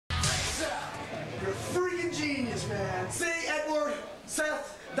genius, man. See, Edward,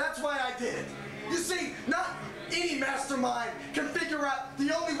 Seth, that's why I did it. You see, not any mastermind can figure out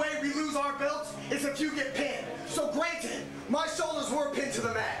the only way we lose our belts is if you get pinned. So granted, my shoulders were pinned to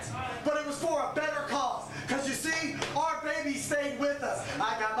the mat, but it was for a better cause. Because you see, our baby stayed with us.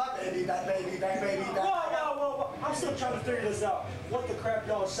 I got my baby back, baby back, baby back. Whoa. I'm still trying to figure this out. What the crap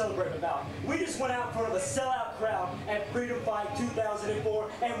y'all are celebrating about? We just went out in front of a sellout crowd at Freedom Fight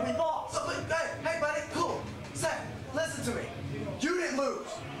 2004 and we lost. Hey, buddy, cool. Seth, listen to me. You didn't lose.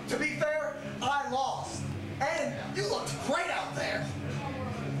 To be fair, I lost. And you looked great out there.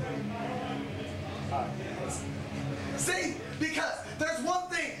 See, because there's one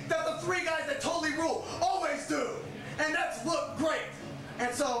thing that the three guys that totally rule always do, and that's look great.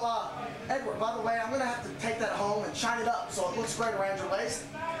 And so, Edward, by the way, I'm gonna have to take that home and shine it up so it looks great around your waist.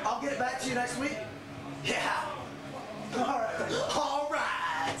 I'll get it back to you next week. Yeah. All right.